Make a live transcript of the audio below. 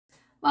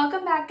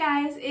Welcome back,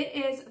 guys. It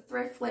is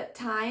thrift flip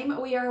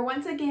time. We are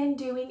once again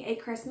doing a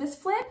Christmas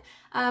flip.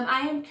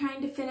 I am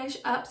trying to finish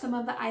up some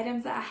of the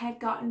items that I had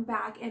gotten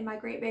back in my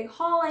great big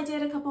haul I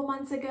did a couple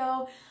months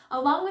ago,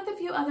 along with a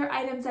few other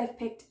items I've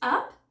picked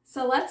up.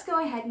 So let's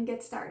go ahead and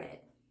get started.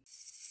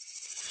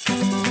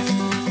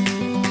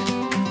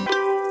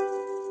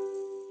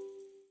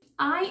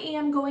 I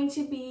am going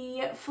to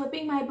be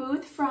flipping my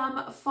booth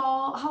from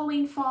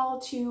Halloween fall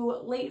to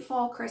late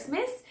fall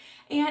Christmas,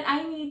 and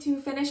I need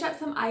to finish up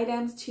some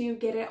items to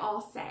get it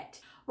all set.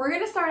 We're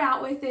going to start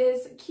out with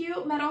this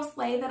cute metal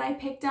sleigh that I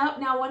picked up.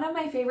 Now, one of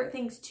my favorite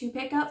things to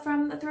pick up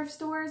from the thrift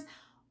stores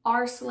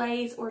are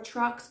sleighs or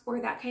trucks or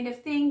that kind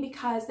of thing,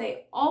 because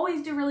they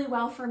always do really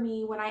well for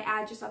me when I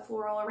add just a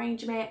floral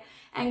arrangement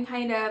and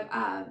kind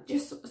of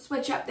just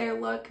switch up their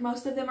look.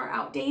 Most of them are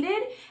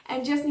outdated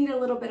and just need a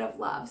little bit of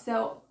love.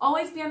 So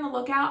always be on the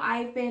lookout.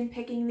 I've been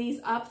picking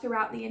these up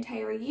throughout the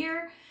entire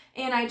year,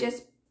 and I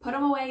just put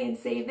them away and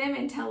save them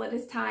until it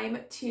is time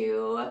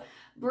to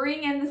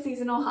bring in the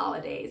seasonal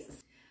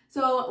holidays.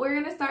 So we're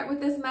going to start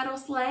with this metal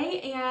sleigh,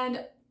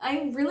 and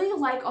I really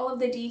like all of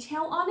the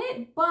detail on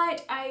it,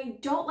 but I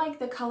don't like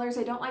the colors.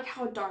 I don't like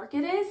how dark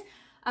it is.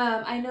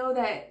 I know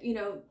that, you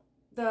know,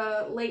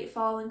 the late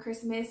fall and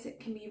Christmas, it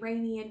can be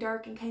rainy and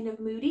dark and kind of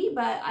moody,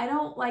 but I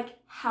don't like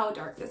how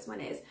dark this one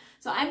is.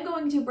 So I'm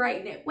going to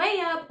brighten it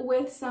way up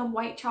with some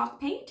white chalk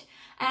paint,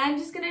 and I'm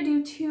just going to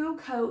do 2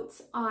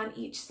 coats on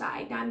each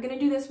side. Now I'm going to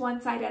do this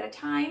one side at a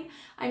time.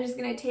 I'm just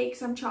going to take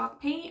some chalk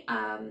paint,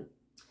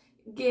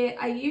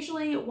 I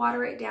usually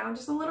water it down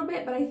just a little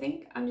bit, but I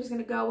think I'm just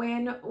going to go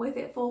in with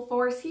it full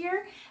force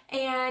here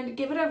and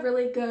give it a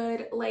really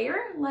good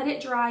layer, let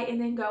it dry, and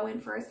then go in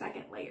for a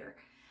second layer.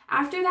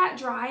 After that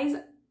dries,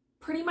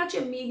 pretty much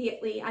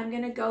immediately, I'm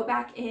going to go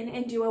back in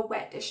and do a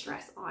wet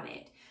distress on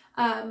it.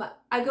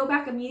 I go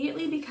back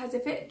immediately because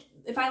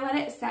if I let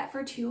it set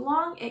for too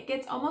long, it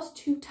gets almost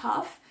too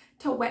tough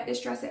to wet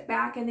distress it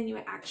back, and then you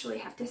actually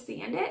have to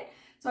sand it.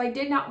 So I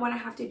did not want to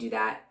have to do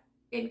that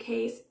in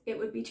case it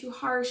would be too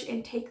harsh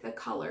and take the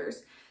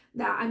colors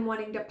that I'm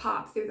wanting to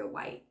pop through the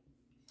white.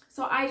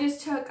 So I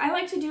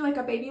like to do like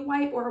a baby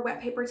wipe or a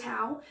wet paper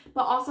towel,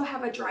 but also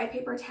have a dry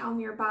paper towel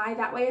nearby.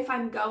 That way if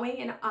I'm going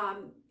and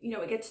you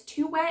know, it gets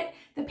too wet,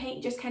 the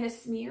paint just kind of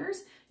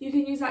smears. You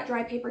can use that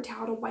dry paper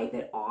towel to wipe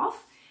it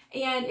off,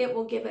 and it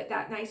will give it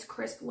that nice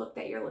crisp look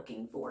that you're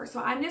looking for.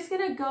 So I'm just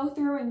gonna go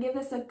through and give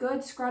this a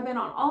good scrub in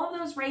on all of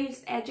those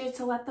raised edges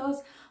to let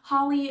those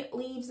holly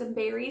leaves and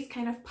berries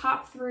kind of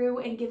pop through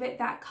and give it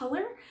that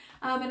color.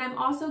 And I'm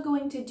also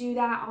going to do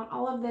that on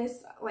all of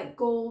this like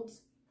gold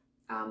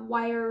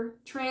wire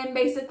trim,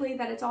 basically,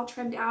 that it's all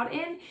trimmed out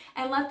in,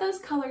 and let those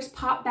colors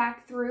pop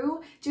back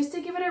through just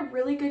to give it a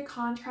really good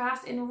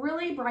contrast and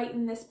really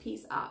brighten this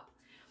piece up.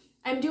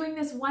 I'm doing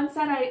this one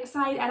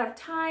side at a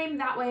time.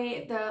 That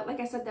way, like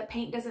I said, the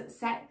paint doesn't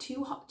set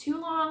too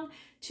long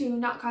to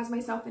not cause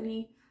myself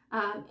any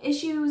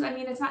issues. I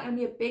mean, it's not going to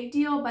be a big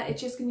deal, but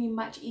it's just going to be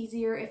much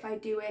easier if I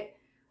do it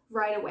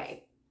right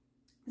away.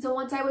 So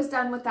once I was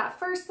done with that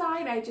first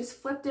side, I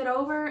just flipped it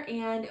over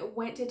and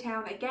went to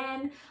town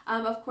again.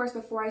 Of course,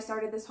 before I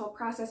started this whole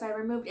process, I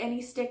removed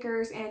any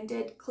stickers and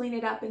did clean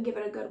it up and give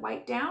it a good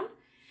wipe down.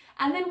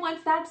 And then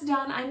once that's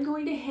done, I'm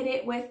going to hit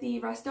it with the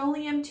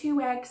Rust-Oleum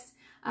 2X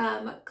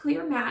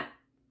clear matte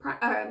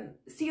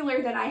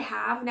sealer that I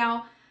have.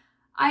 Now,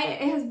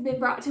 it has been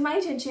brought to my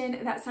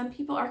attention that some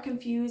people are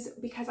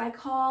confused because I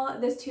call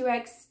this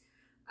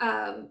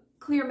 2X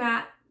clear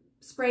matte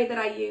spray that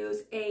I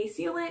use a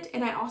sealant,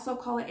 and I also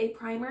call it a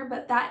primer,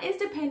 but that is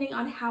depending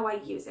on how I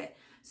use it.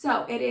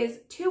 So it is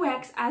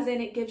 2X, as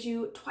in it gives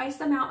you twice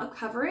the amount of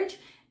coverage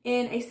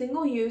in a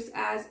single use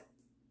as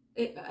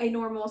a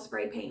normal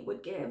spray paint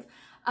would give.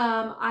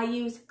 I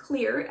use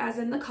clear, as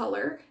in the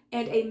color,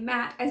 and a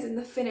matte, as in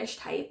the finish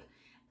type,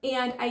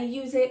 and I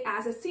use it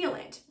as a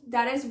sealant.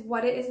 That is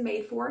what it is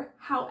made for.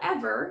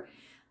 However,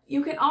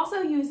 you can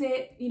also use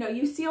it, you know,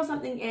 you seal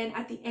something in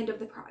at the end of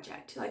the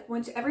project. Like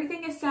once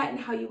everything is set and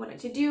how you want it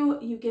to do,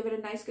 you give it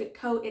a nice good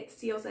coat, it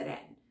seals it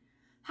in.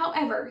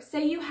 However,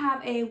 say you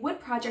have a wood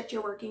project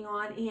you're working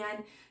on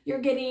and you're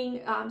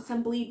getting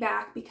some bleed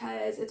back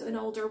because it's an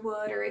older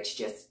wood, or it's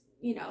just,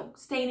 you know,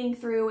 staining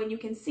through and you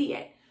can see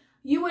it.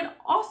 You would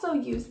also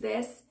use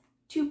this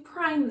to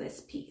prime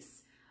this piece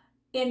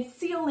and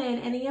seal in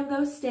any of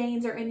those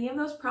stains or any of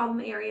those problem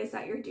areas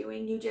that you're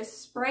doing. You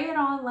just spray it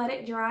on, let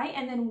it dry,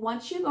 and then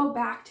once you go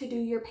back to do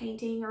your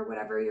painting or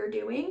whatever you're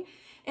doing,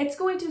 it's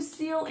going to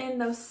seal in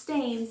those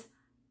stains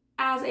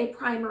as a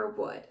primer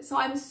would. So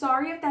I'm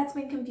sorry if that's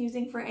been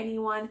confusing for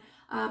anyone.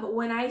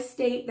 When I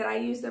state that I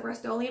use the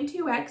Rust-Oleum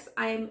 2X,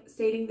 I'm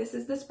stating this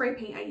is the spray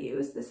paint I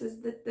use. This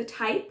is the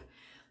type.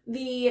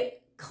 The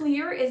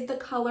clear is the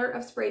color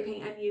of spray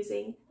paint I'm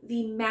using.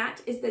 The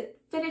matte is the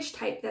finish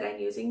type that I'm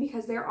using,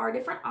 because there are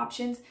different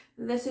options.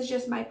 This is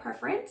just my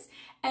preference.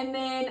 And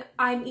then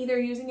I'm either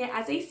using it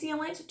as a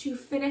sealant to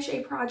finish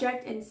a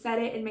project and set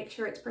it and make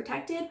sure it's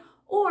protected,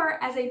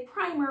 or as a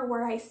primer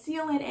where I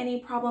seal in any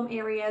problem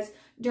areas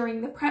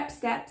during the prep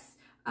steps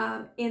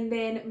and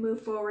then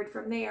move forward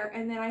from there,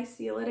 and then I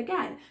seal it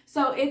again.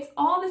 So it's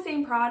all the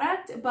same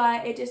product,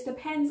 but it just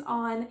depends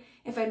on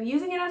if I'm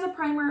using it as a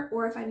primer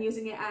or if I'm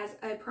using it as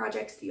a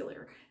project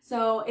sealer.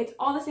 So it's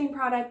all the same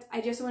product.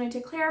 I just wanted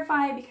to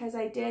clarify because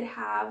I did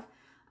have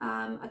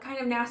a kind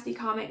of nasty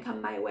comment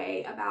come my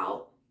way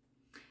about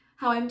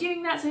how I'm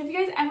doing that. So if you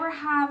guys ever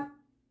have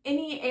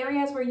any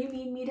areas where you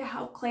need me to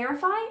help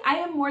clarify, I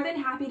am more than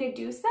happy to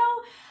do so.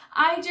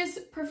 I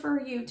just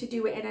prefer you to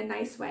do it in a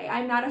nice way.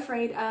 I'm not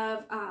afraid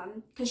of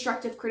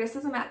constructive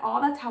criticism at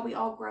all. That's how we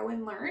all grow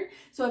and learn.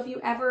 So if you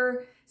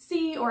ever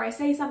see or I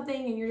say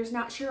something and you're just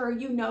not sure or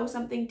you know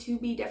something to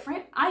be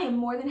different, I am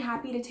more than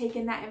happy to take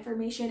in that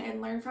information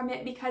and learn from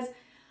it, because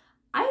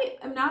I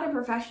am not a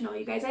professional,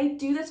 you guys. I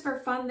do this for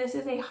fun. This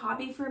is a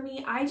hobby for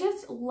me. I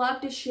just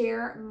love to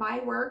share my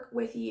work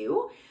with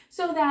you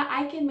so that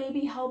I can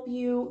maybe help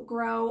you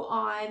grow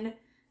on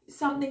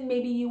something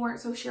maybe you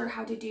weren't so sure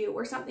how to do,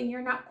 or something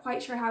you're not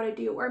quite sure how to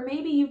do, or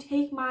maybe you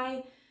take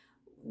my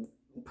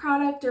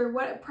product or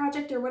what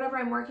project or whatever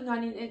I'm working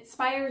on and it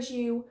inspires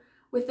you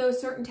with those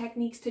certain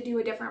techniques to do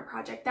a different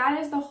project. That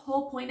is the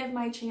whole point of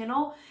my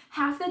channel.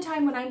 Half the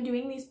time when I'm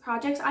doing these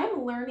projects,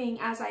 I'm learning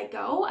as I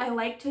go. I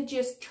like to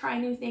just try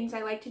new things.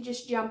 I like to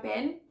just jump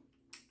in.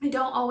 I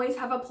don't always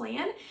have a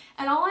plan.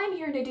 And all I'm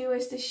here to do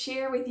is to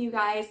share with you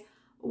guys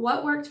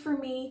what worked for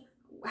me,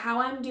 how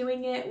I'm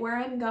doing it, where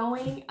I'm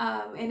going,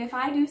 and if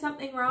I do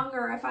something wrong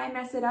or if I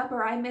mess it up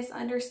or I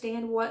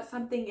misunderstand what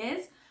something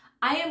is,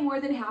 I am more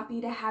than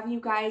happy to have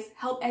you guys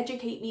help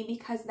educate me,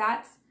 because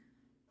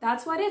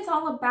that's what it's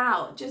all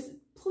about. Just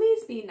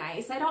please be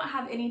nice. I don't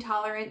have any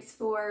tolerance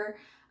for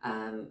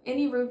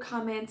any rude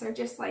comments or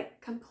just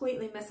like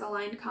completely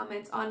misaligned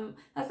comments on.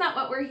 That's not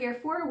what we're here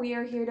for. We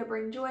are here to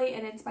bring joy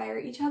and inspire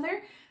each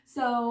other.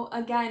 So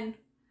again,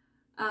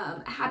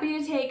 happy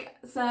to take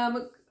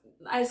some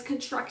as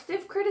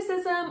constructive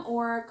criticism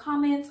or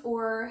comments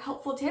or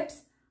helpful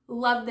tips.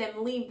 Love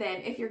them, leave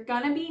them. If you're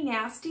gonna be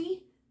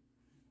nasty,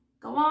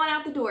 go on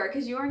out the door,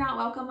 because you are not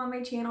welcome on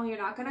my channel. You're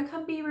not gonna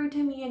come be rude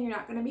to me, and you're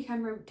not gonna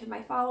become rude to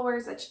my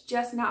followers. That's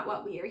just not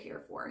what we are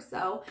here for.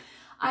 So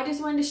I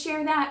just wanted to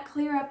share that,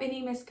 clear up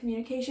any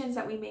miscommunications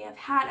that we may have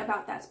had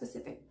about that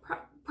specific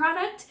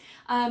product.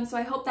 So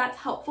I hope that's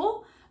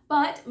helpful.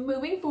 But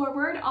moving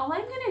forward, all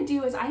I'm gonna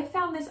do is I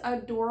found this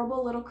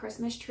adorable little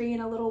Christmas tree in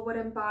a little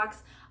wooden box.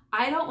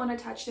 I don't want to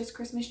touch this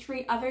Christmas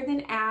tree other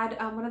than add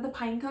one of the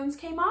pine cones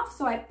came off.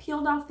 So I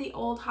peeled off the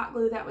old hot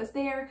glue that was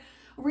there,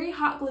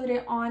 re-hot glued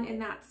it on in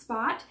that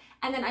spot.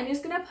 And then I'm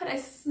just going to put a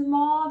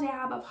small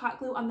dab of hot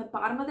glue on the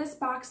bottom of this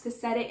box to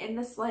set it in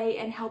the sleigh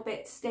and help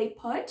it stay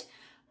put,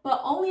 but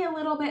only a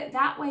little bit.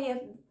 That way, if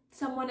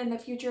someone in the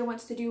future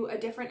wants to do a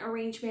different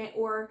arrangement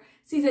or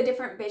sees a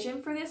different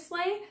vision for this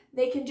sleigh,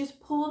 they can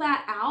just pull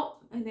that out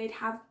and they'd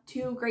have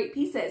two great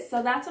pieces.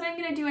 So that's what I'm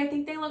going to do. I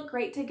think they look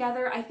great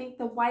together. I think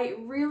the white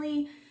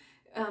really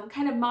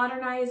kind of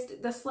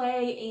modernized the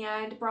sleigh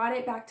and brought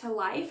it back to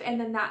life, and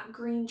then that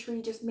green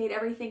tree just made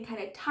everything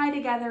kind of tie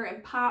together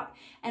and pop,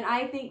 and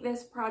I think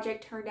this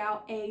project turned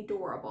out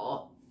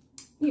adorable.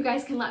 You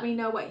guys can let me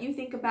know what you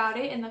think about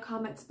it in the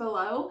comments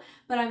below,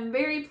 but I'm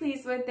very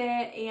pleased with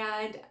it.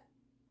 And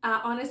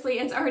honestly,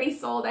 it's already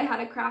sold. I had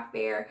a craft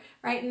fair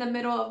right in the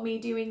middle of me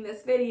doing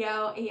this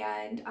video,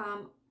 and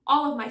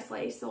all of my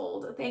sleighs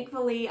sold.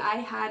 Thankfully, I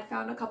had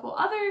found a couple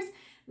others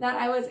that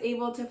I was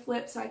able to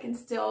flip so I can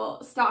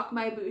still stock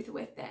my booth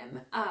with them.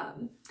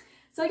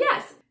 So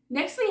yes,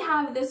 next we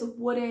have this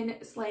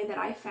wooden sleigh that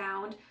I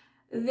found.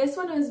 This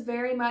one was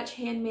very much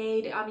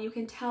handmade. You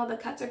can tell the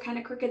cuts are kind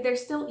of crooked.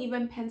 There's still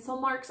even pencil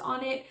marks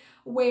on it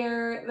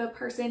where the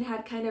person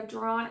had kind of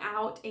drawn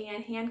out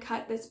and hand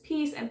cut this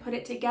piece and put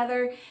it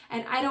together.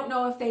 And I don't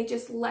know if they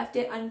just left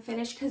it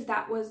unfinished because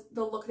that was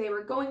the look they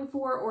were going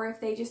for, or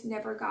if they just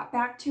never got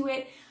back to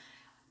it.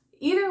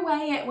 Either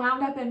way, it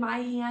wound up in my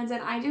hands,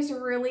 and I just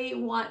really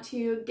want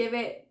to give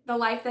it the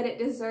life that it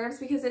deserves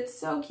because it's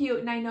so cute,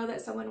 and I know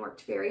that someone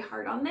worked very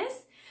hard on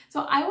this.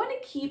 So I want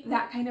to keep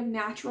that kind of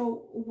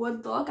natural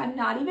wood look. I'm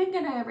not even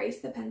going to erase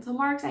the pencil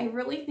marks. I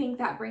really think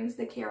that brings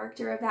the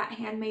character of that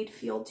handmade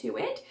feel to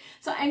it.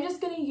 So I'm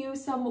just going to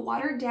use some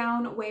watered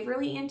down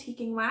Waverly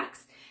antiquing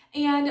wax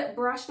and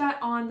brush that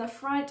on the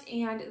front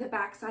and the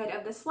back side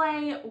of the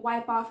sleigh,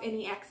 wipe off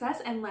any excess,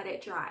 and let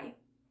it dry.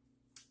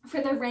 For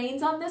the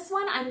reins on this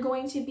one, I'm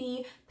going to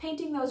be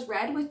painting those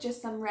red with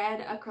just some red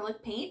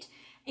acrylic paint.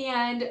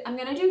 And I'm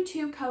going to do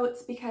 2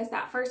 coats because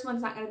that first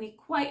one's not going to be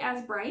quite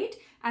as bright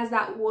as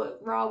that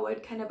raw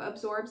wood kind of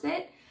absorbs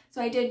it.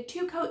 So I did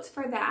 2 coats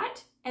for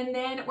that. And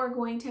then we're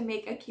going to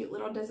make a cute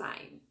little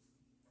design.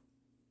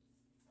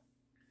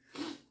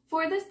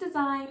 For this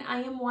design,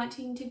 I am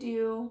wanting to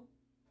do,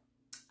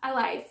 I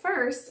lied.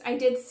 First, I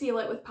did seal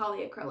it with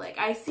polyacrylic.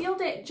 I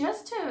sealed it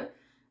just to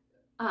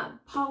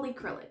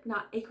polyacrylic,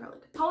 not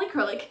acrylic,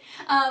 polyacrylic.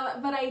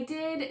 But I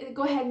did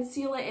go ahead and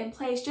seal it in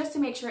place just to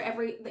make sure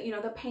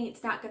the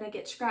paint's not going to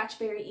get scratched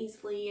very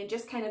easily and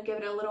just kind of give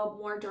it a little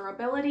more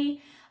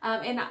durability.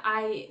 And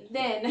I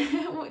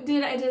then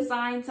did a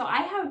design. So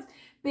I have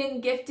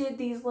been gifted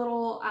these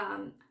little,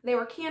 they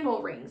were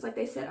candle rings, like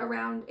they sit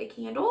around a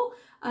candle.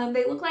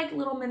 They look like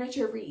little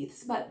miniature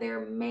wreaths, but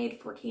they're made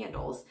for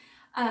candles.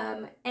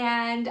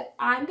 And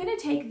I'm going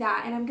to take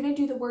that and I'm going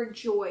to do the word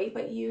joy,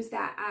 but use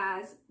that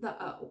as the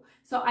O.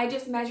 So I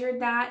just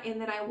measured that, and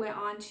then I went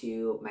on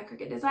to my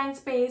Cricut design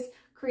space,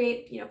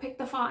 picked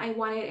the font I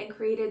wanted and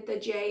created the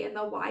J and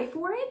the Y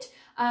for it.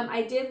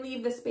 I did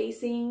leave the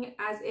spacing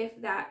as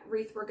if that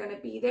wreath were going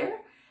to be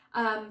there,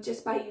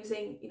 just by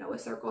using, a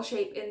circle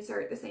shape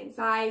insert the same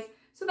size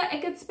so that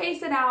I could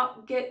space it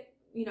out, get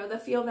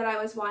the feel that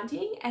I was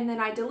wanting. And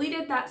then I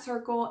deleted that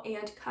circle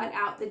and cut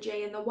out the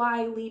J and the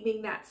Y,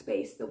 leaving that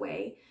space the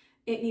way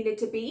it needed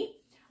to be.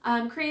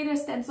 Created a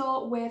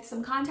stencil with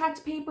some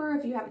contact paper.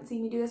 If you haven't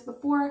seen me do this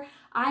before,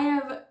 I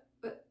have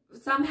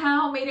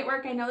somehow made it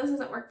work. I know this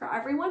doesn't work for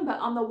everyone, but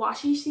on the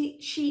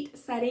washi sheet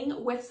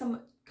setting with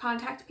some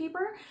contact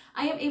paper,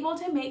 I am able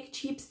to make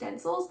cheap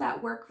stencils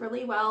that work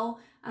really well.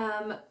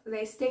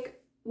 They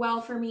stick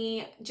well for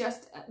me,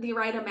 just the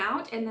right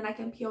amount, and then I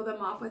can peel them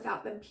off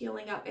without them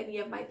peeling up any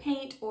of my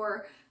paint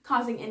or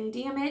causing any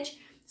damage.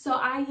 So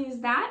I use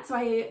that. So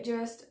I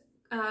just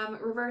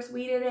reverse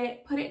weeded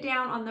it, put it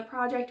down on the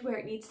project where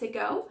it needs to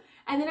go,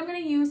 and then I'm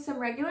going to use some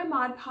regular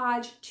Mod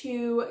Podge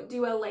to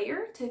do a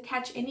layer to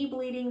catch any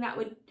bleeding that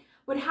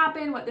would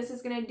happen. What this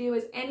is going to do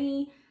is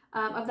any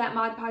of that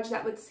Mod Podge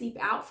that would seep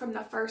out from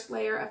the first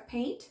layer of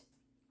paint,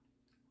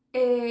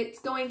 it's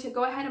going to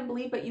go ahead and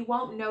bleed, but you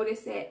won't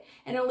notice it,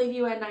 and it'll leave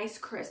you a nice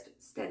crisp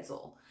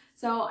stencil.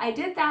 So I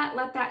did that,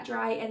 let that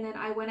dry, and then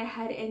I went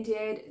ahead and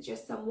did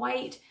just some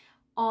white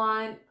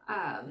on,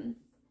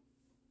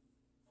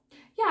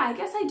 yeah, I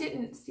guess I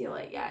didn't seal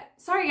it yet.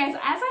 Sorry guys,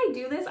 as I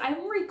do this,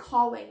 I'm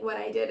recalling what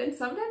I did, and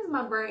sometimes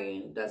my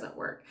brain doesn't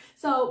work.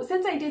 So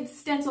since I did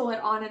stencil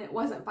it on and it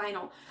wasn't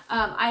final,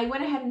 I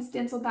went ahead and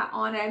stenciled that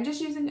on. I'm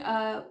just using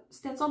a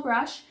stencil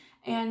brush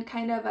and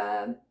kind of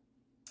a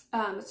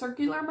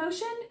circular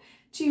motion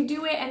to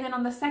do it. And then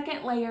on the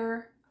second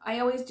layer, I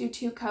always do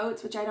 2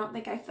 coats, which I don't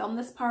think I filmed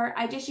this part.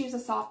 I just use a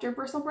softer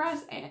bristle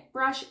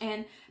brush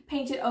and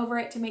paint it over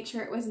it to make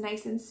sure it was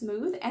nice and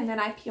smooth. And then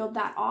I peeled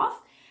that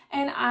off,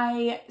 and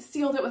I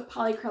sealed it with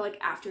polyacrylic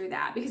after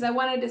that because I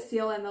wanted to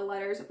seal in the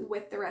letters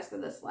with the rest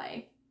of the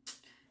sleigh.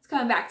 It's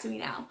coming back to me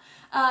now.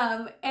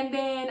 And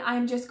then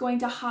I'm just going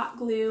to hot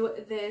glue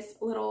this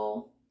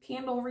little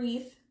candle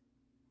wreath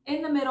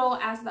in the middle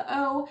as the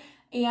O.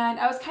 And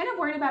I was kind of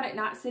worried about it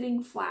not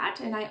sitting flat,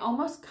 and I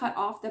almost cut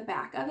off the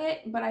back of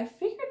it, but I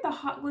figured the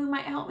hot glue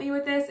might help me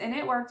with this, and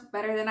it worked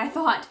better than I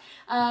thought.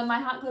 My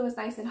hot glue was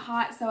nice and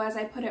hot, so as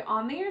I put it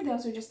on there,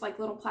 those are just like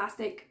little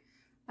plastic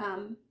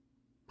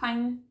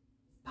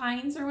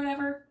pines or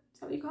whatever. Is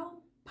that what you call them?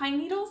 Pine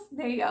needles?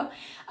 There you go.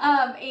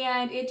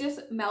 And it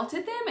just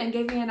melted them and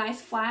gave me a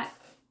nice flat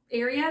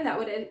area that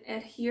would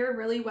adhere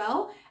really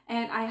well.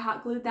 And I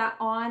hot glued that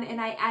on,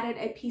 and I added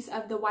a piece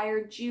of the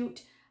wire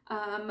jute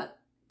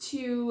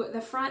to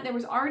the front. There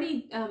was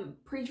already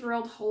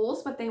pre-drilled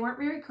holes, but they weren't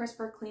very crisp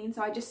or clean,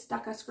 so I just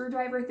stuck a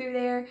screwdriver through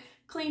there,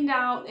 cleaned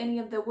out any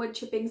of the wood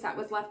chippings that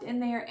was left in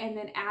there, and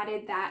then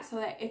added that so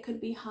that it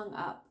could be hung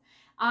up.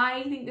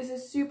 I think this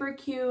is super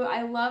cute.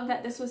 I love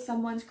that this was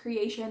someone's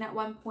creation at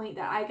one point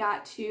that I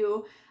got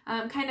to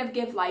kind of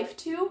give life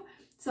to.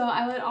 So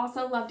I would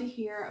also love to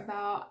hear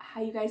about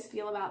how you guys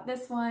feel about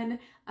this one.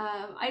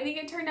 I think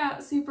it turned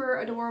out super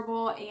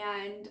adorable,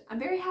 and I'm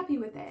very happy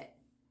with it.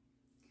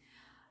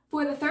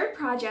 For the third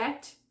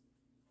project,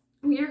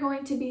 we are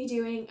going to be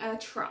doing a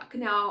truck.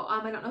 Now,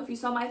 I don't know if you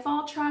saw my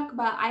fall truck,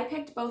 but I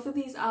picked both of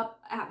these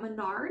up at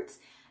Menards,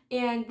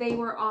 and they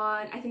were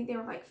on, I think they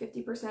were like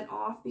 50%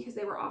 off because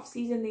they were off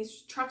season.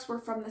 These trucks were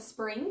from the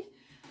spring.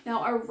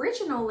 Now,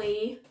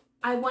 originally,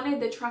 I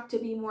wanted the truck to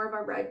be more of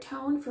a red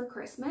tone for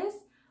Christmas,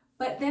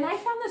 but then I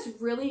found this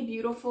really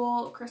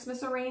beautiful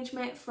Christmas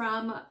arrangement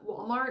from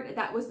Walmart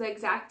that was the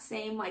exact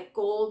same like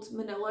gold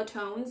manila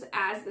tones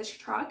as this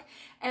truck,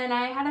 and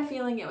I had a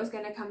feeling it was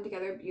going to come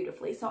together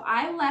beautifully. So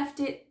I left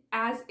it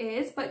as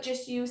is, but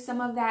just used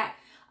some of that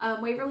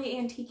Waverly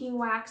antiquing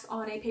wax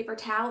on a paper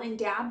towel and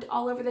dabbed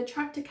all over the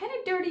truck to kind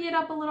of dirty it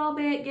up a little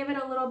bit, give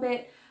it a little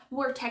bit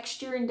more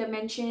texture and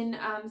dimension.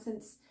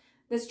 Since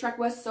this truck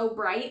was so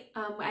bright,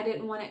 I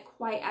didn't want it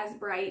quite as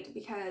bright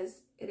because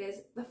it is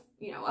the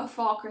a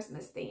fall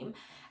Christmas theme.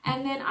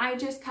 And then I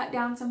just cut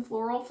down some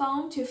floral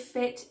foam to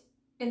fit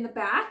in the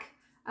back,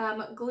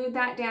 glued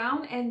that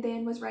down, and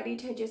then was ready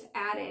to just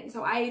add in.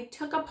 So I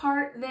took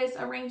apart this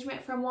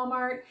arrangement from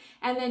Walmart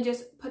and then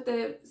just put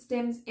the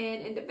stems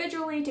in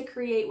individually to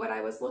create what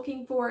I was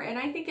looking for, and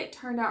I think it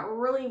turned out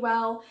really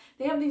well.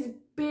 They have these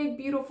big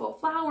beautiful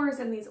flowers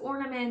and these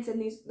ornaments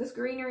and this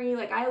greenery.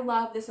 Like, I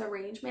love this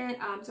arrangement.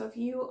 So if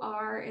you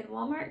are in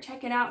Walmart,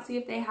 check it out, see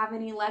if they have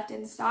any left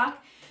in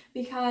stock,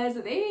 because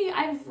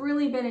I've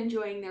really been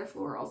enjoying their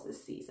florals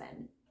this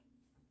season.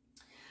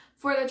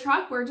 For the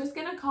truck, we're just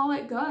gonna call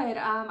it good.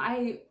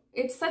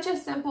 It's such a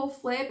simple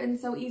flip and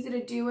so easy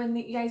to do, and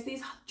you guys,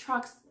 these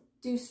trucks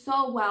do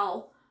so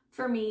well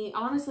for me.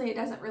 Honestly, it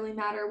doesn't really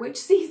matter which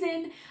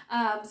season.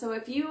 So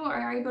if you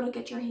are able to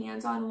get your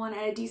hands on one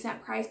at a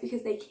decent price,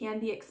 because they can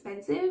be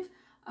expensive,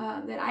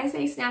 then I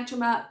say snatch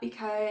them up,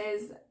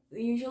 because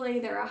usually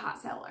they're a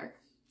hot seller.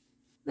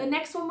 The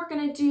next one we're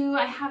going to do,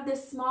 I have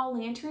this small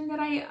lantern that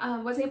I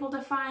was able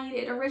to find.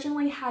 It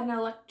originally had an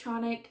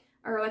electronic,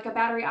 or like a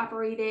battery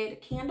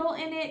operated candle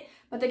in it,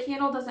 but the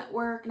candle doesn't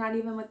work, not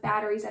even with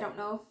batteries. I don't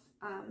know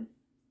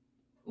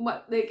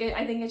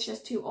I think it's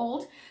just too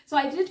old. So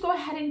I did go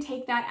ahead and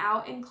take that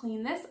out and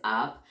clean this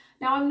up.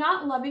 Now I'm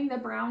not loving the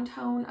brown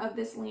tone of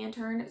this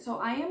lantern, so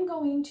I am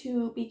going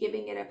to be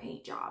giving it a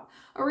paint job.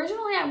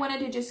 Originally I wanted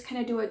to just kind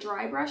of do a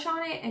dry brush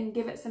on it and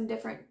give it some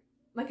different,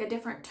 like a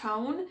different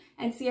tone,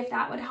 and see if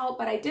that would help,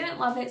 but I didn't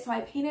love it, so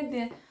I painted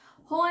the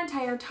whole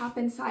entire top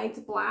and sides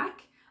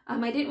black.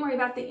 I didn't worry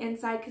about the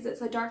inside because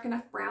it's a dark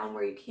enough brown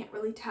where you can't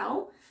really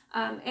tell.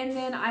 And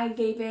then I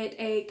gave it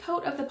a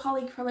coat of the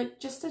polyacrylic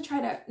just to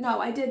try to, no,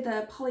 I did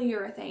the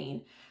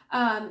polyurethane,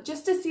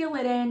 just to seal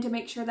it in, to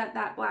make sure that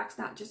that black's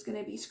not just going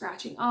to be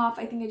scratching off.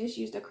 I think I just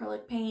used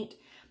acrylic paint.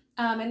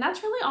 And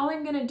that's really all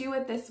I'm going to do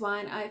with this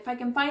one. If I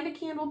can find a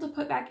candle to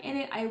put back in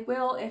it, I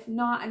will. If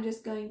not, I'm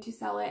just going to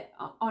sell it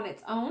on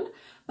its own.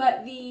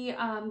 But the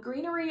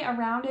greenery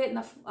around it and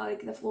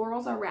the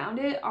florals around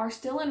it are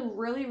still in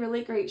really,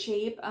 really great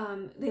shape.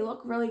 They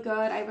look really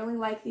good. I really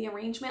like the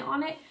arrangement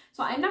on it.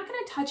 So I'm not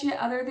going to touch it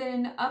other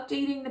than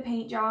updating the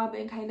paint job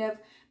and kind of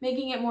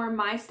making it more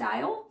my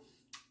style.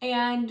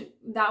 And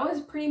that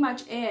was pretty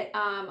much it.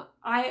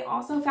 I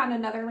also found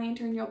another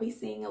lantern you'll be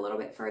seeing a little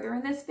bit further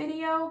in this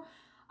video.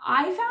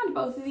 I found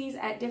both of these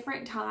at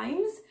different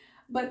times,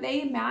 but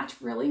they match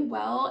really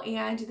well,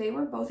 and they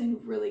were both in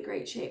really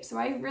great shape. So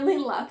I really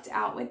lucked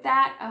out with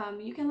that.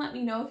 You can let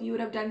me know if you would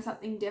have done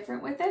something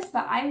different with this,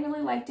 but I really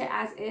liked it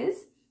as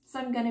is. So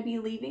I'm going to be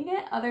leaving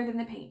it other than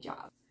the paint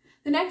job.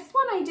 The next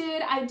one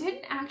I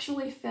didn't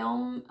actually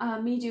film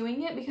me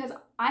doing it, because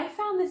I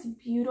found this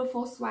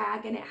beautiful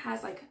swag, and it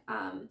has like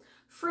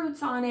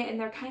fruits on it, and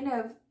they're kind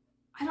of,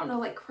 I don't know,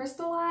 like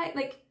crystallized,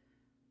 like,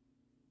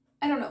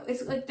 I don't know,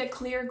 it's like the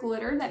clear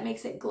glitter that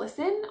makes it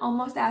glisten,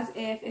 almost as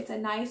if it's a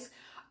nice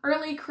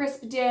early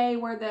crisp day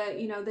where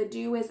the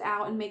dew is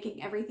out and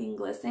making everything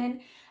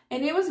glisten.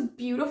 And it was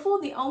beautiful.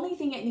 The only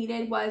thing it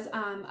needed was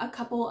a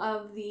couple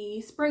of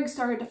the sprigs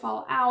started to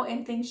fall out,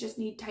 and things just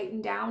need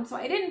tightened down. So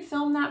I didn't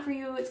film that for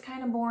you. It's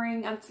kind of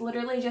boring. It's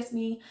literally just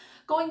me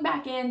going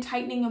back in,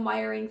 tightening and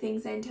wiring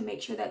things in to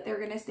make sure that they're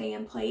going to stay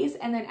in place,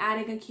 and then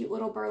adding a cute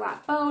little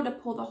burlap bow to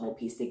pull the whole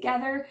piece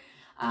together.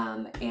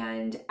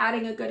 And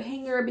adding a good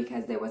hanger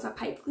because there was a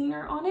pipe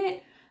cleaner on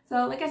it.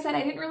 So like I said,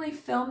 I didn't really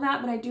film that,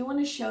 but I do want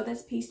to show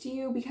this piece to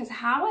you, because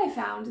how I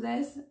found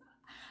this,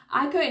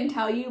 I couldn't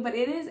tell you, but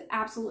it is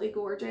absolutely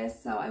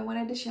gorgeous. So I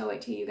wanted to show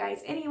it to you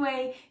guys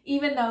anyway,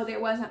 even though there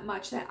wasn't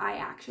much that I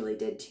actually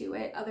did to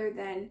it other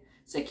than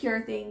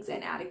secure things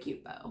and add a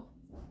cute bow.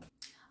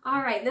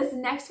 All right, this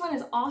next one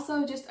is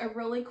also just a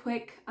really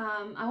quick,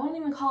 I won't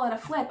even call it a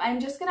flip.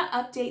 I'm just gonna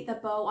update the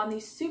bow on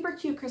these super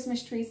cute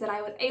Christmas trees that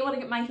I was able to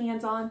get my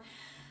hands on.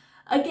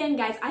 Again,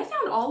 guys, I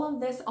found all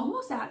of this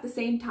almost at the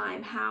same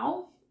time.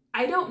 How?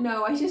 I don't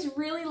know. I just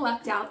really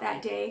lucked out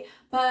that day,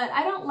 but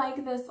I don't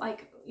like this,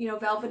 like,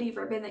 velvety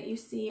ribbon that you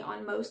see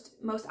on most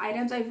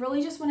items. I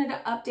really just wanted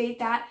to update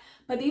that,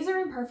 but these are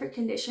in perfect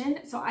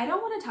condition, so I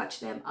don't want to touch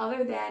them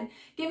other than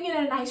giving it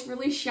a nice,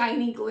 really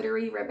shiny,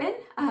 glittery ribbon.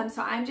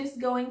 So I'm just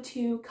going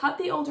to cut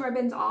the old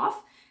ribbons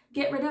off,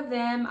 get rid of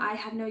them. I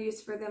have no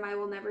use for them. I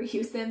will never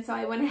use them, so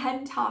I went ahead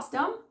and tossed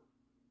them.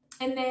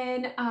 And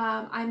then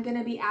I'm going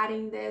to be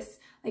adding this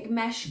like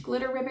mesh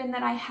glitter ribbon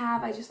that I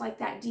have. I just like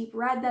that deep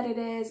red that it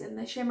is, and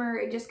the shimmer,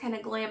 it just kind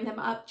of glammed them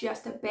up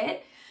just a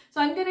bit. So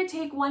I'm going to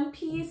take one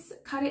piece,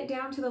 cut it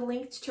down to the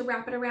length to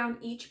wrap it around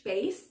each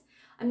base.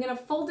 I'm going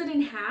to fold it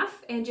in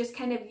half and just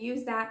kind of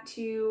use that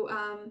to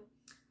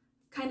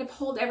kind of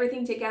hold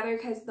everything together,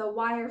 because the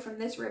wire from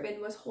this ribbon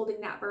was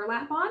holding that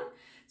burlap on.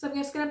 So I'm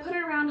just going to put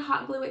it around,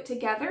 hot glue it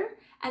together,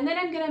 and then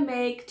I'm going to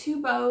make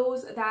two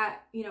bows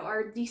that,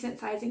 are decent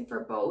sizing for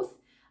both.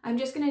 I'm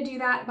just going to do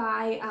that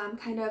by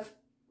kind of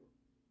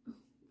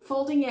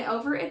folding it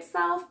over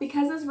itself.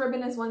 Because this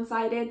ribbon is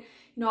one-sided,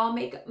 I'll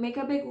make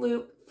a big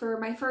loop for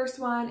my first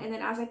one, and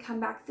then as I come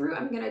back through,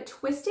 I'm going to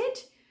twist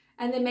it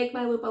and then make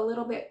my loop a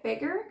little bit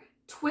bigger,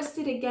 twist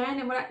it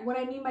again. And what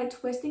I mean by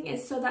twisting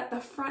is so that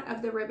the front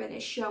of the ribbon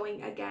is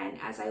showing again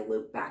as I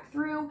loop back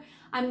through.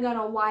 I'm going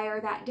to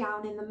wire that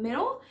down in the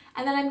middle,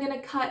 and then I'm going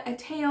to cut a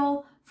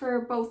tail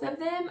for both of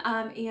them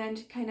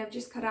and kind of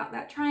just cut out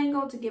that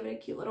triangle to give it a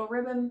cute little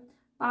ribbon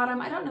bottom.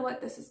 I don't know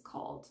what this is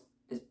called.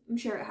 I'm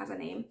sure it has a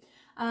name.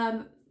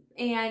 And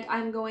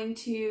I'm going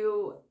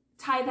to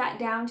tie that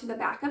down to the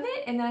back of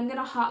it, and then I'm going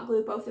to hot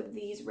glue both of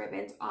these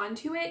ribbons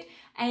onto it,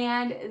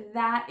 and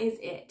that is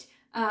it.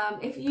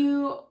 If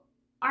you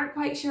aren't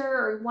quite sure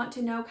or want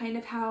to know kind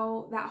of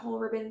how that whole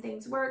ribbon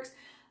things works,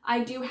 I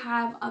do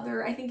have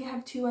I think I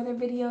have 2 other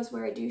videos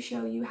where I do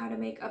show you how to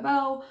make a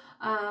bow,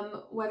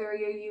 whether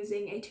you're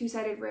using a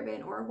 2-sided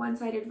ribbon or a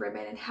 1-sided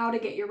ribbon, and how to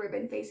get your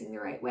ribbon facing the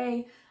right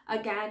way.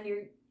 Again,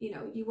 you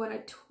know, you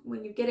want to,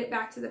 when you get it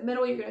back to the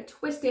middle, you're going to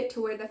twist it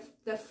to where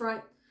the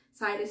front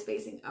side is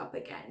facing up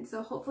again.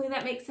 So hopefully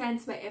that makes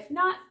sense, but if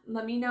not,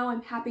 let me know.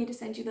 I'm happy to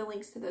send you the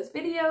links to those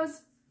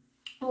videos,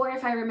 or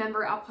if I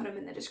remember, I'll put them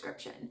in the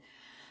description.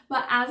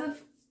 But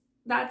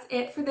that's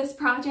it for this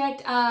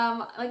project.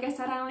 Like I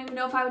said, I don't even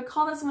know if I would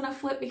call this one a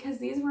flip because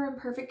these were in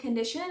perfect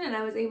condition and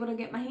I was able to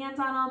get my hands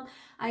on them.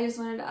 I just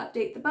wanted to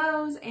update the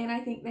bows, and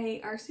I think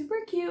they are super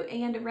cute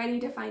and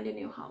ready to find a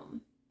new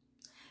home.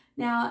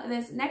 Now,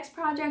 this next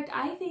project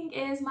I think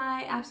is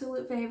my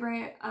absolute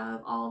favorite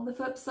of all of the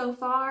flips so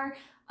far.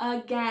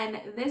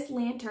 Again, this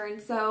lantern.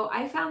 So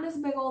I found this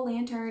big old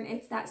lantern.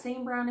 It's that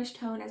same brownish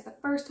tone as the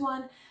first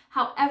one.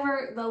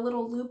 However, the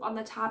little loop on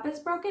the top is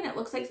broken. It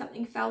looks like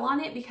something fell on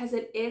it because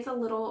it is a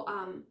little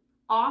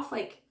off.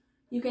 Like,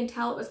 you can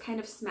tell it was kind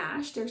of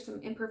smashed. There's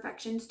some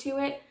imperfections to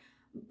it,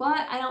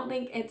 but I don't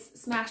think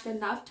it's smashed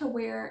enough to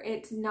where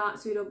it's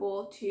not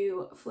suitable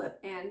to flip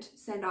and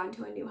send on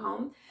to a new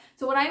home.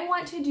 So what I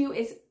want to do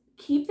is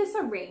keep this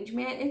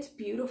arrangement. It's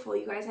beautiful,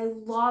 you guys. I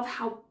love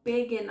how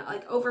big and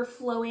like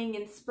overflowing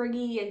and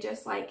spriggy and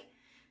just like,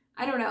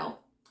 I don't know.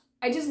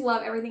 I just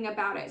love everything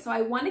about it. So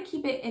I want to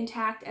keep it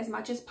intact as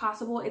much as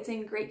possible. It's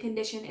in great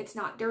condition. It's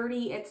not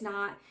dirty. It's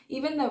not,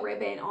 even the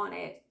ribbon on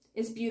it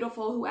is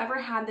beautiful. Whoever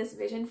had this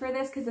vision for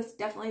this, because this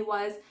definitely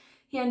was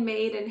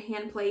handmade and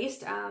hand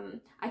placed.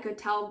 I could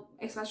tell,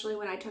 especially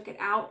when I took it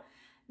out,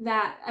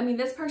 that, I mean,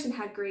 this person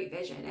had great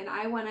vision and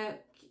I want to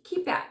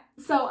keep that.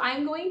 So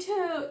I'm going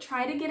to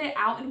try to get it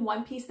out in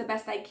one piece the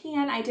best I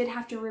can. I did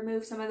have to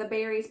remove some of the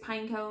berries,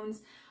 pine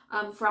cones,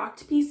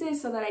 frocked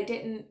pieces so that I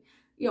didn't,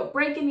 you know,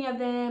 break any of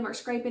them or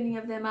scrape any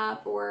of them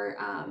up or,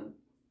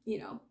 you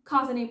know,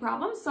 cause any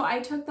problems. So I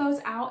took those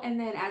out and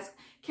then as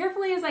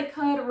carefully as I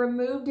could,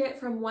 removed it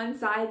from one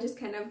side, just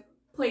kind of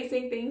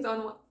placing things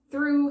on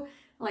through,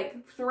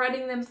 like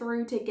threading them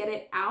through to get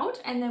it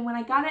out. And then when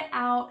I got it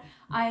out,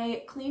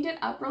 I cleaned it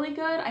up really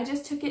good. I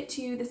just took it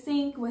to the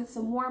sink with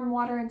some warm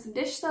water and some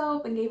dish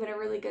soap and gave it a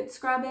really good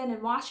scrub in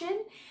and wash in.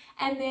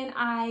 And then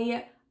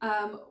I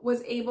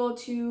was able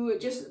to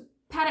just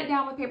pat it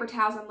down with paper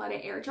towels and let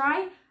it air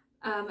dry.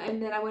 And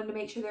then I wanted to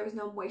make sure there was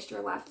no moisture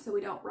left so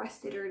we don't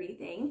rust it or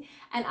anything.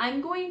 And I'm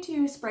going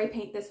to spray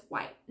paint this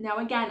white. Now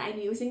again, I'm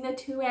using the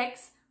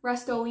 2X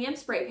Rust-Oleum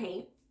spray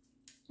paint.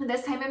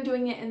 This time I'm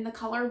doing it in the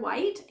color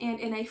white and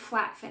in a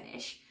flat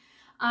finish.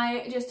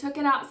 I just took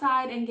it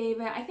outside and gave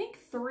it, I think,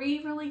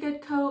 3 really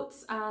good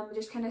coats.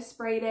 Just kind of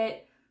sprayed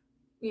it,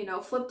 you know,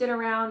 flipped it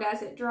around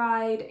as it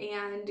dried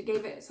and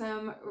gave it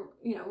some,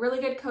 you know, really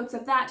good coats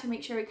of that to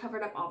make sure we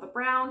covered up all the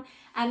brown.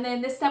 And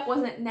then this step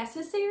wasn't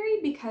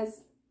necessary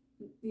because,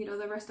 you know,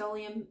 the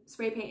Rust-Oleum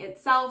spray paint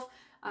itself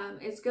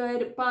is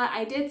good, but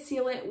I did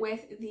seal it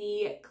with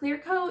the clear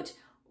coat.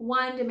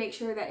 1, to make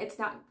sure that it's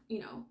not, you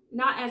know,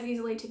 not as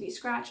easily to be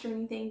scratched or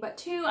anything, but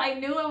 2, I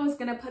knew I was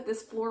going to put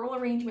this floral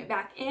arrangement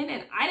back in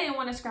and I didn't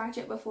want to scratch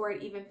it before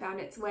it even found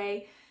its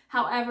way.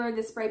 However,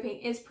 the spray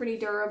paint is pretty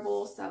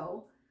durable,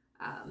 so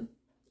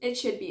it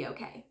should be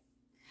okay.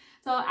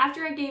 So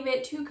after I gave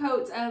it 2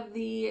 coats of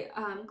the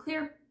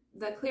clear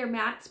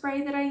matte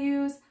spray that I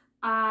use,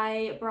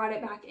 I brought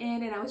it back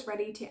in and I was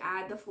ready to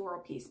add the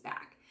floral piece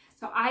back.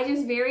 So I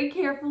just very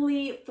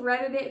carefully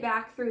threaded it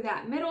back through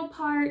that middle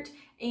part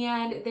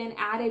and then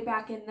added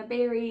back in the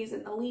berries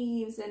and the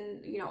leaves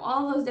and, you know,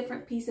 all those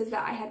different pieces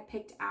that I had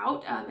picked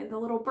out and the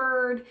little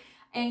bird,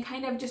 and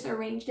kind of just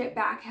arranged it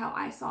back how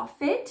I saw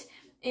fit.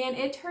 And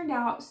it turned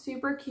out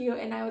super cute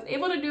and I was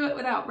able to do it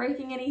without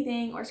breaking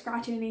anything or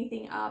scratching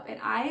anything up. And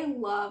I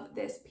love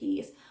this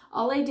piece.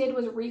 All I did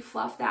was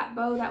refluff that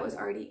bow that was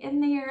already in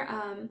there.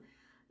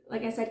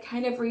 Like I said,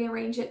 kind of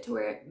rearrange it to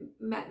where it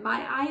met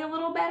my eye a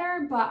little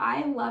better, but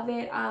I love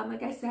it.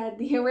 Like I said,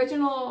 the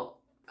original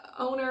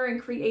owner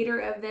and creator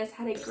of this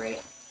had a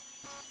great...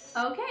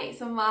 Okay,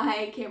 so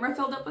my camera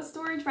filled up with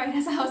storage right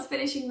as I was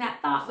finishing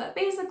that thought, but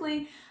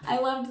basically I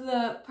loved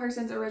the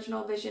person's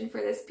original vision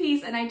for this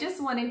piece and I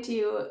just wanted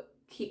to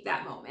keep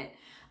that moment.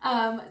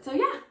 So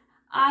yeah,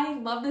 I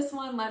love this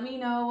one. Let me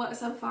know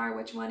so far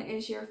which one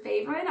is your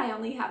favorite. I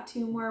only have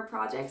 2 more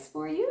projects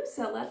for you,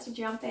 so let's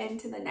jump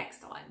into the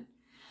next one.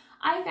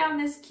 I found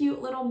this cute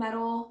little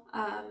metal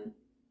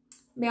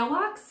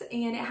mailbox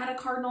and it had a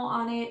cardinal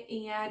on it,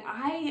 and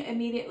I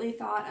immediately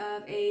thought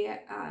of a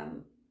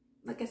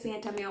like a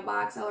Santa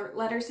mailbox or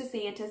letters to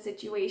Santa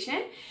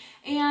situation,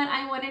 and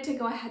I wanted to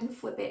go ahead and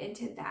flip it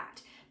into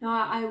that. Now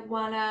I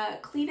want to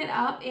clean it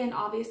up and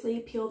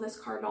obviously peel this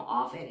cardinal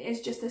off. It is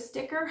just a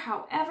sticker.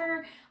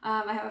 However,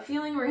 I have a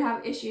feeling we're going to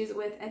have issues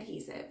with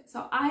adhesive.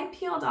 So I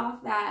peeled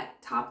off that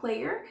top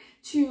layer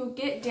to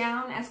get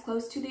down as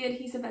close to the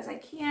adhesive as I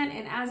can.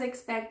 And as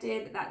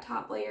expected, that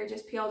top layer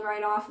just peeled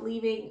right off,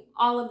 leaving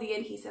all of the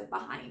adhesive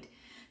behind.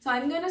 So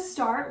I'm going to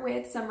start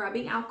with some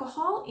rubbing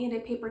alcohol and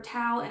a paper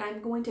towel, and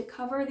I'm going to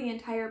cover the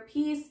entire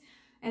piece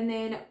and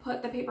then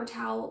put the paper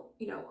towel,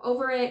 you know,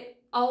 over it,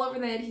 all over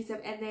the adhesive,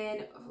 and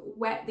then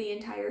wet the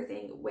entire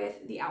thing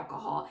with the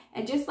alcohol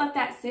and just let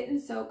that sit and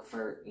soak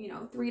for, you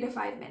know, 3 to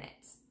 5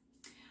 minutes.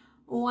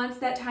 Once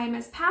that time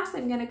has passed,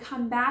 I'm going to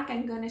come back.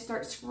 I'm going to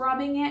start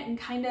scrubbing it and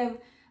kind of,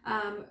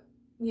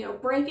 you know,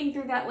 breaking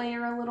through that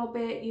layer a little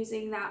bit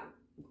using that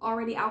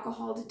already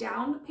alcoholed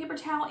down paper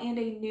towel and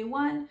a new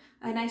one,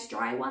 a nice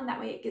dry one. That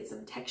way it gets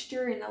some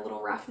texture and a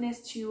little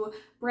roughness to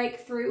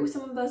break through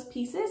some of those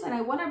pieces. And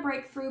I want to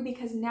break through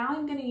because now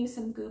I'm going to use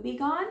some Gooby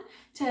Gone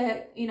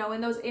to, you know,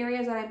 in those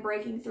areas that I'm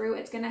breaking through,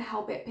 it's going to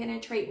help it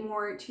penetrate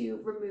more to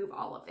remove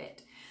all of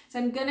it. So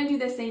I'm going to do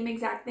the same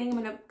exact thing.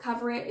 I'm going to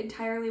cover it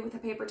entirely with a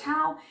paper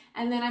towel,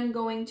 and then I'm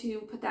going to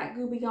put that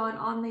Gooby Gone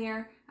on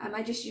there.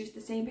 I just used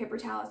the same paper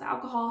towel as the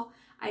alcohol.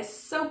 I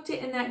soaked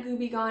it in that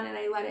Gooby Gone and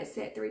I let it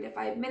sit 3 to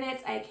 5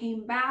 minutes. I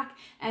came back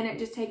and it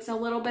just takes a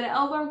little bit of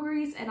elbow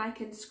grease and I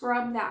can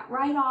scrub that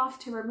right off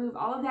to remove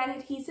all of that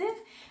adhesive.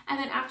 And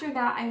then after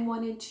that, I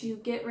wanted to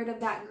get rid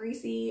of that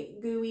greasy,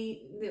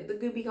 gooey, the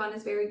Gooby Gone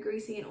is very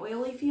greasy and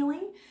oily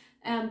feeling.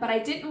 But I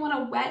didn't want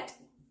to wet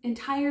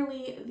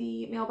entirely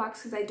the mailbox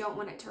because I don't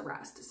want it to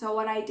rust. So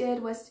what I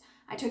did was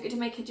I took it to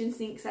my kitchen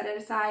sink, set it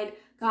aside,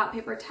 got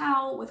paper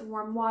towel with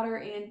warm water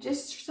and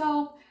just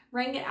soap,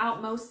 wrung it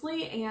out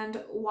mostly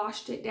and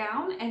washed it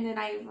down. And then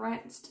I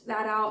rinsed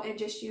that out and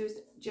just used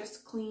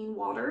clean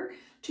water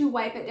to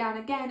wipe it down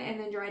again and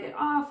then dried it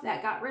off.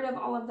 That got rid of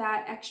all of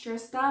that extra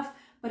stuff,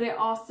 but it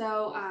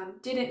also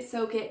didn't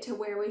soak it to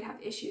where we'd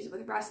have issues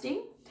with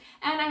rusting.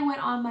 And I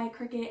went on my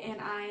Cricut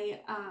and I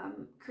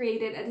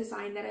created a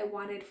design that I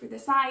wanted for the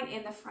side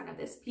and the front of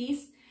this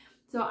piece.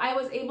 So I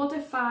was able to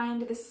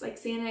find this like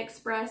Santa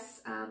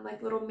Express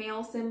like little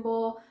mail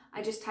symbol.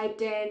 I just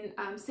typed in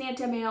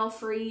Santa mail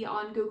free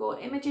on Google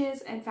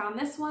Images and found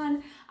this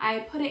one. I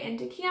put it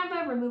into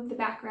Canva, removed the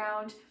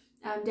background,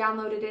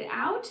 downloaded it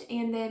out,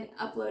 and then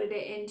uploaded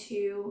it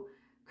into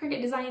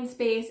Cricut Design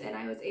Space, and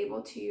I was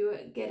able to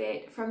get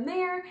it from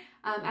there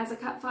as a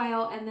cut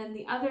file. And then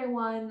the other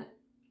one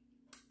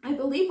I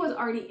believe was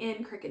already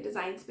in Cricut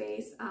Design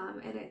Space,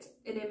 and it's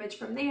an image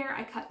from there.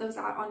 I cut those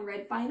out on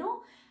red vinyl,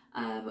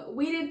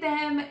 weeded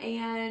them,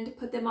 and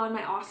put them on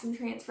my awesome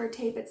transfer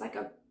tape. It's like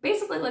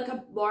basically like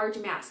a large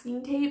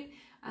masking tape.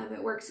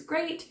 It works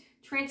great.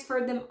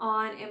 Transferred them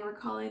on, and we're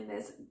calling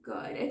this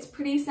good. It's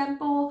pretty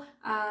simple,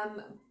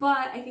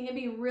 but I think it'd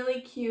be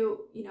really cute,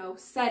 you know,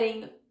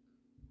 setting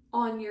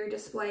on your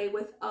display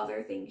with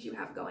other things you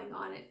have going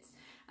on. It's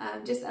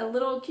just a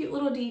little cute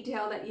little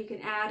detail that you can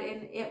add,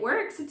 and it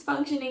works, it's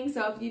functioning.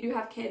 So if you do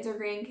have kids or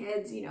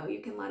grandkids, you know,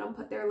 you can let them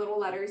put their little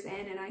letters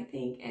in, and I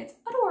think it's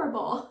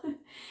adorable.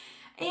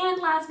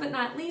 And last but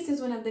not least is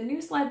one of the new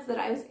sleds that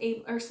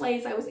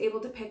sleighs I was able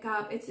to pick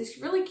up. It's this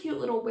really cute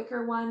little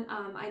wicker one.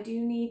 I do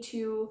need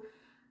to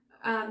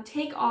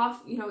take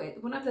off, you know,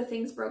 one of the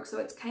things broke, so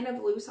it's kind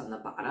of loose on the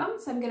bottom.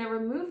 So I'm going to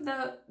remove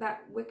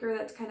that wicker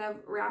that's kind of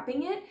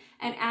wrapping it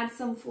and add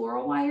some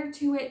floral wire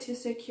to it to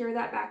secure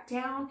that back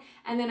down.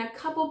 And then a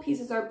couple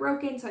pieces are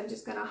broken, so I'm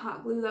just going to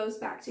hot glue those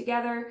back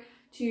together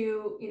to,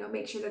 you know,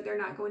 make sure that they're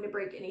not going to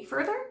break any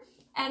further.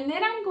 And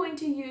then I'm going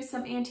to use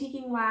some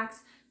antiquing wax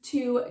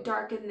to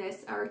darken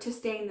this, or to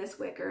stain this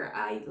wicker.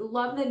 I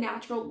love the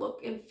natural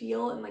look and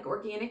feel and like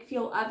organic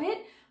feel of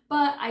it,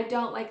 but I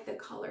don't like the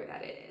color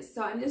that it is.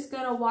 So I'm just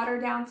gonna water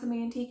down some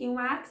antiquing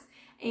wax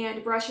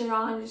and brush it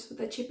on just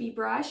with a chippy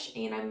brush,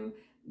 and I'm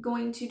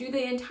going to do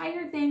the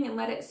entire thing and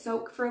let it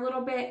soak for a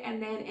little bit,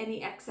 and then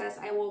any excess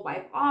I will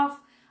wipe off.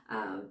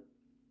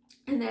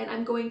 And then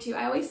I'm going to,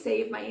 I always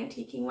save my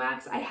antiquing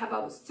wax. I have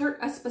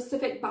a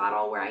specific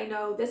bottle where I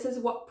know this is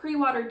what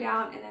pre-watered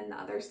down, and then the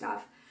other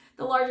stuff,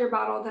 the larger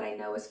bottle that I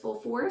know is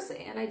full force,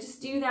 and I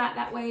just do that.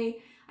 That way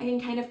I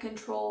can kind of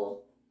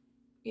control,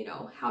 you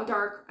know, how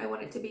dark I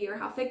want it to be or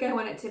how thick I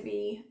want it to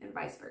be, and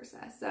vice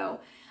versa. So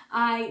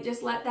I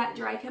just let that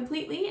dry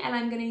completely, and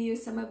I'm going to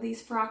use some of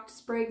these frocked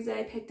sprigs that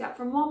I picked up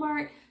from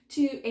Walmart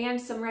and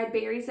some red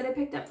berries that I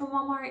picked up from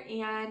Walmart,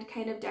 and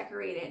kind of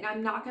decorate it. And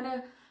I'm not going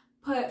to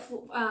put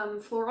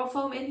floral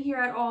foam in here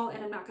at all,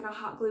 and I'm not going to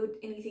hot glue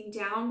anything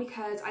down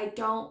because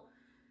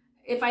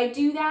if I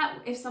do that,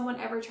 if someone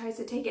ever tries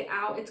to take it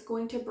out, it's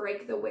going to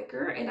break the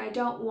wicker, and I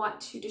don't want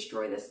to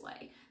destroy the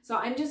sleigh. So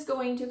I'm just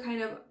going to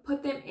kind of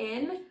put them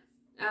in,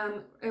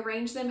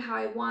 arrange them how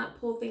I want,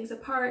 pull things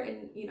apart,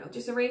 and, you know,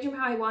 just arrange them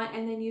how I want,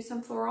 and then use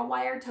some floral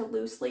wire to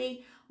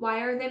loosely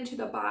wire them to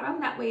the bottom.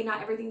 That way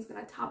not everything's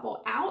going to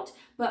topple out,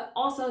 but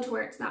also to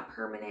where it's not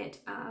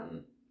permanent.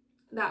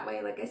 That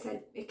way, like I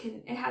said,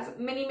 it has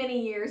many,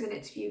 many years in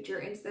its future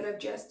instead of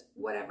just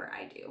whatever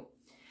I do.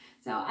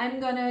 So I'm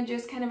gonna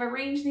just kind of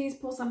arrange these,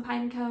 pull some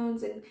pine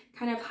cones, and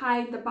kind of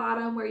hide the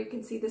bottom where you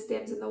can see the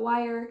stems and the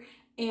wire.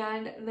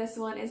 And this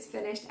one is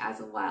finished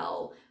as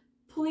well.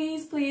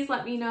 Please, please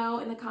let me know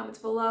in the comments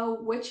below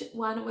which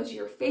one was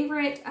your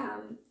favorite.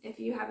 If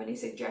you have any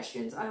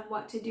suggestions on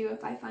what to do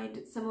if I find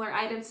similar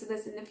items to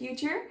this in the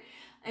future.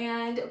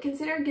 And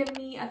consider giving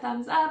me a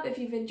thumbs up if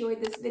you've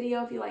enjoyed this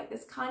video, if you like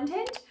this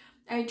content.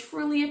 I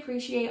truly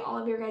appreciate all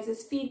of your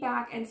guys'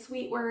 feedback and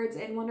sweet words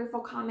and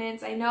wonderful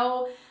comments. I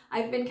know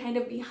I've been kind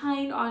of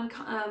behind on,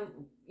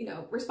 you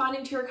know,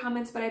 responding to your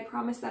comments, but I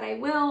promise that I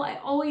will. I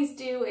always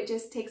do. It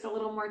just takes a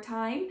little more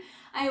time.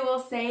 I will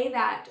say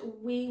that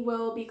we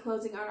will be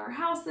closing on our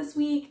house this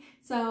week.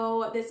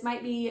 So this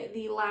might be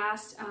the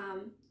last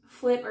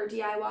flip or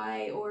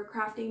DIY or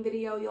crafting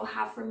video you'll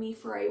have from me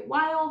for a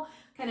while.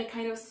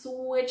 Kind of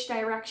switch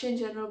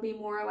directions, and it'll be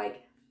more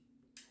like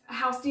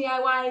house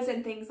DIYs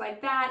and things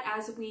like that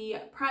as we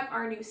prep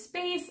our new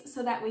space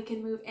so that we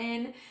can move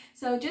in.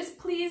 So just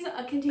please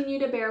continue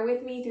to bear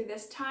with me through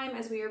this time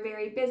as we are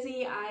very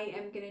busy. I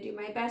am going to do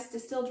my best to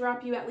still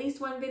drop you at least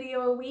one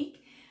video a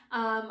week.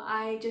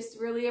 I just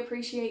really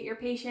appreciate your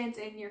patience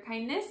and your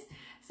kindness.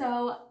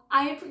 So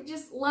I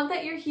just love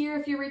that you're here.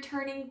 If you're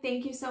returning,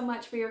 thank you so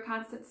much for your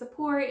constant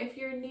support. If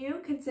you're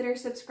new, consider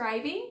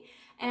subscribing,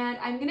 and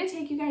I'm going to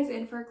take you guys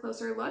in for a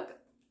closer look.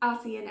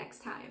 I'll see you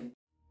next time.